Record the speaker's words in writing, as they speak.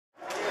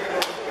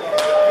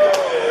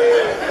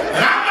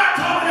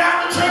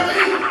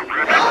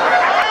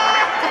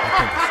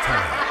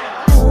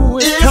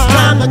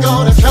to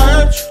go to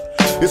church.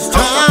 It's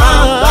time.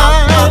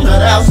 You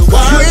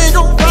ain't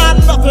gonna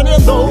find nothing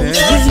in those.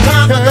 It's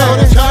time to go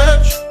to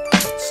church.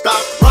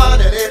 Stop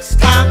running. It's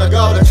time to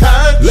go to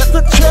church. Let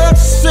the church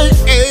say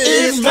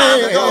amen. It's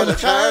time to go to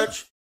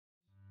church.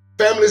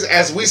 Families,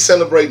 as we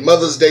celebrate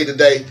Mother's Day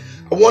today,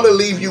 I want to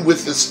leave you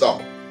with this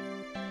thought.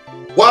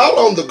 While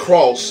on the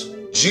cross,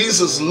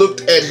 Jesus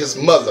looked at his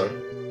mother,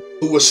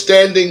 who was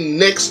standing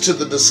next to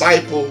the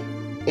disciple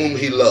whom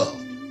he loved.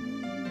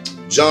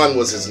 John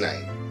was his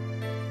name.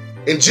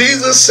 And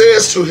Jesus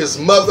says to his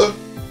mother,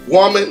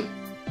 "Woman,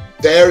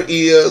 there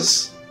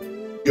is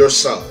your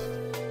son."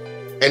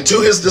 And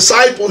to his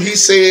disciple, he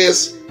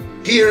says,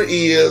 "Here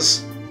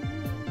is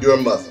your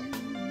mother."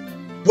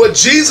 What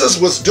Jesus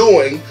was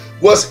doing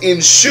was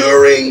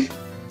ensuring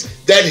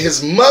that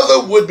his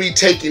mother would be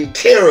taken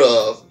care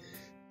of,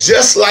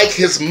 just like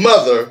his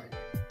mother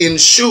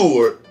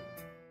ensured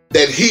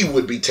that he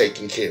would be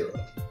taken care of.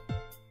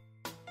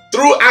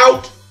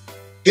 Throughout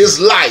his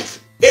life,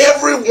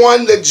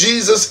 everyone that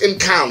Jesus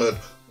encountered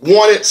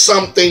wanted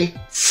something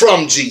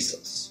from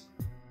Jesus.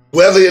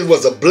 Whether it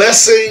was a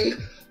blessing,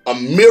 a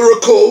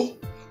miracle,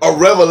 a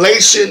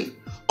revelation,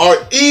 or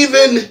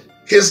even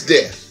his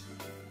death.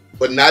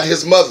 But not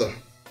his mother.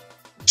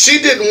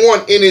 She didn't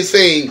want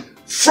anything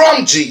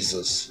from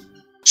Jesus.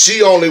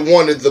 She only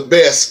wanted the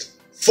best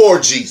for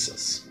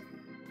Jesus.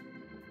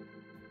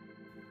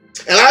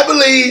 And I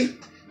believe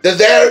that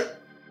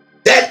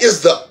that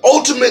is the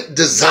ultimate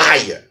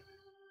desire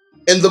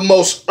and the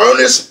most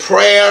earnest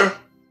prayer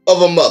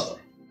of a mother,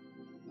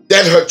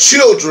 that her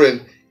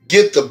children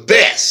get the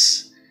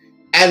best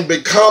and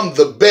become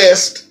the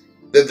best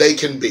that they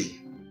can be.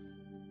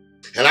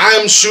 And I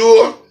am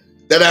sure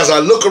that as I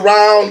look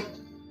around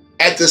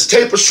at this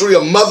tapestry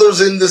of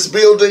mothers in this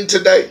building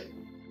today,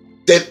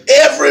 that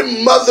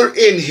every mother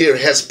in here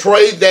has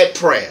prayed that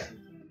prayer.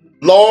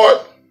 Lord,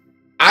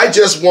 I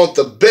just want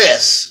the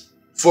best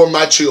for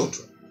my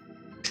children.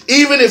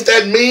 Even if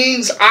that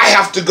means I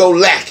have to go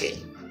lacking.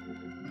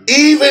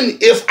 Even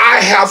if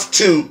I have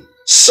to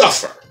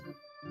suffer.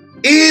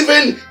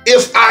 Even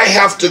if I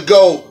have to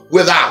go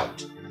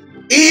without.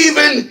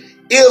 Even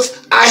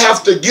if I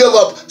have to give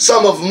up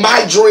some of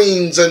my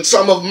dreams and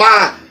some of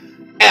my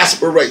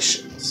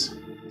aspirations.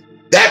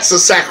 That's a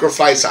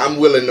sacrifice I'm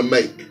willing to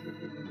make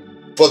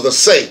for the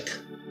sake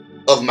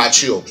of my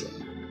children.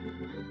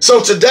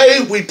 So today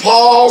we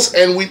pause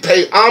and we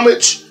pay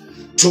homage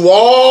to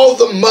all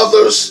the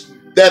mothers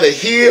that are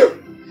here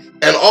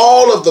and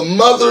all of the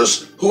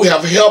mothers who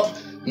have helped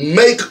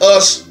make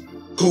us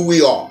who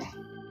we are.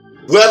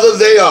 Whether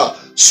they are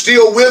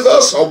still with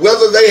us or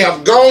whether they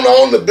have gone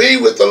on to be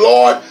with the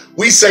Lord,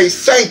 we say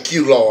thank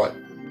you, Lord,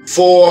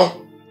 for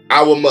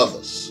our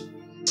mothers.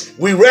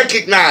 We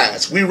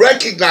recognize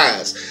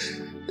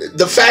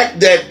the fact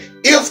that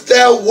if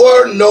there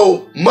were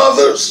no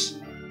mothers,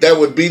 there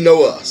would be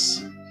no us.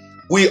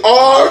 We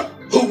are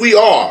who we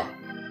are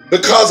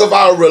because of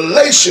our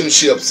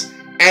relationships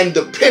and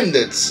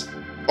dependence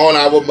on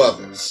our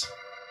mothers.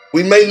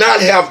 We may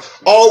not have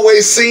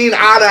always seen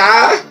eye to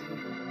eye,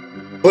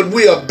 but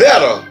we are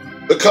better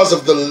because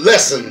of the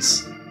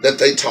lessons that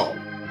they taught.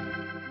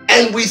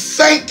 And we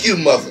thank you,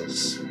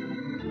 mothers,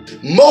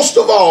 most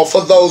of all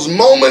for those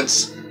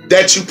moments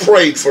that you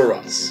prayed for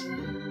us.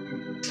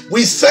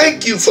 We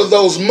thank you for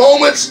those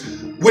moments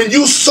when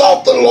you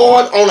sought the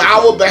Lord on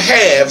our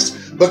behalves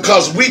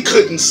because we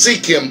couldn't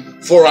seek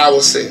him for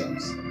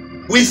ourselves.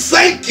 We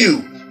thank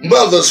you,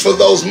 mothers, for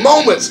those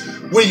moments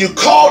when you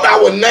called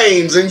our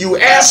names and you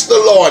asked the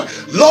Lord,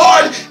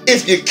 Lord,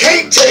 if you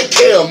can't take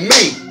care of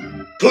me,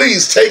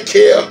 please take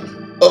care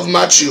of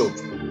my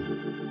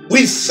children.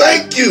 We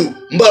thank you,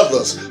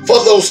 mothers,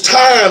 for those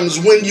times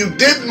when you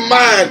didn't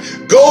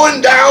mind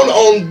going down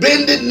on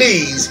bended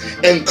knees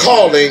and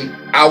calling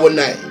our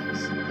names.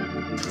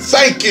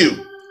 Thank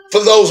you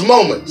for those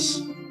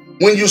moments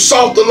when you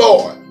sought the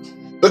Lord,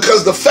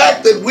 because the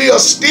fact that we are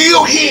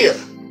still here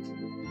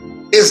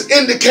is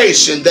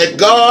indication that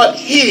God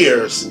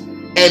hears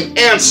and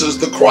answers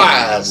the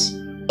cries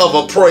of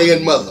a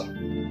praying mother.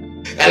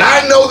 And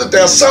I know that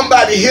there's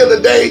somebody here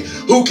today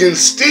who can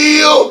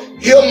still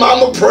hear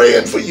mama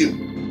praying for you.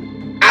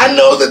 I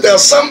know that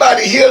there's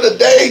somebody here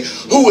today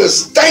who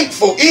is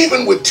thankful,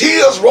 even with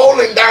tears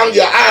rolling down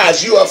your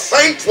eyes. You are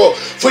thankful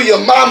for your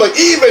mama,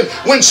 even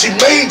when she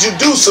made you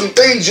do some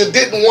things you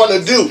didn't want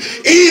to do,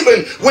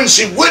 even when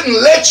she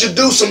wouldn't let you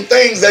do some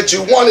things that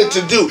you wanted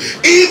to do,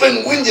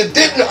 even when you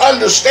didn't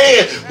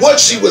understand what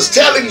she was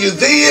telling you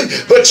then,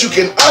 but you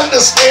can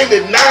understand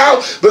it now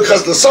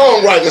because the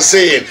songwriter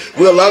said,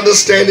 we'll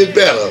understand it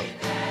better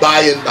by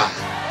and by.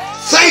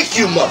 Thank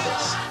you, mothers,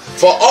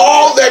 for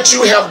all that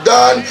you have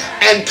done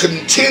and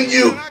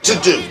continue to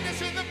do.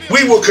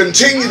 We will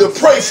continue to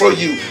pray for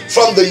you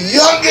from the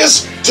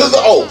youngest to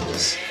the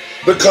oldest,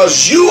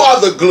 because you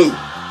are the glue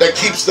that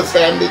keeps the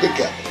family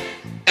together.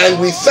 And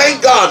we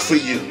thank God for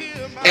you,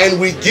 and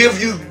we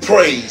give you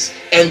praise,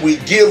 and we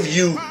give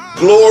you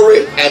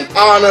glory and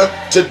honor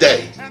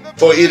today,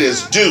 for it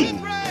is due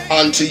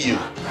unto you.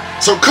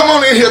 So come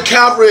on in here,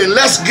 Calvary, and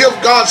let's give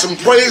God some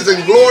praise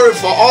and glory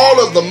for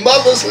all of the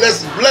mothers.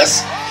 Let's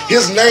bless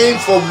his name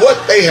for what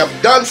they have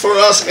done for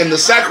us and the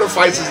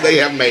sacrifices they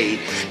have made.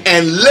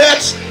 And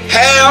let's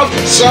have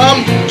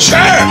some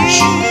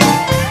church.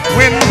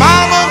 When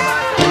mama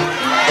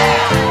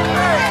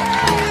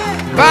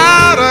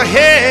bowed her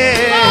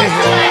head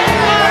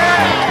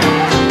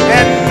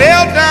and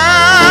knelt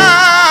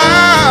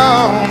down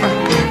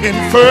in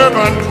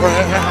fervent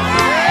prayer,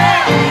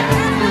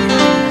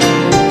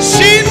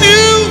 she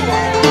knew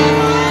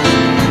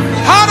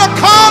how to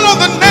call on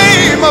the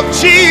name of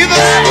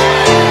Jesus,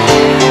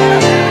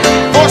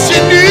 for she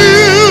knew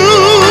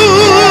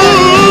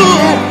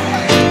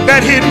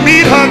that he'd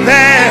meet her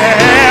there.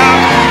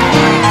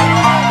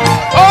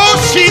 Oh,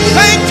 she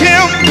thanked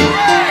him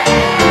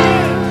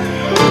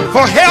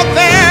for health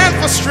and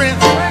for strength.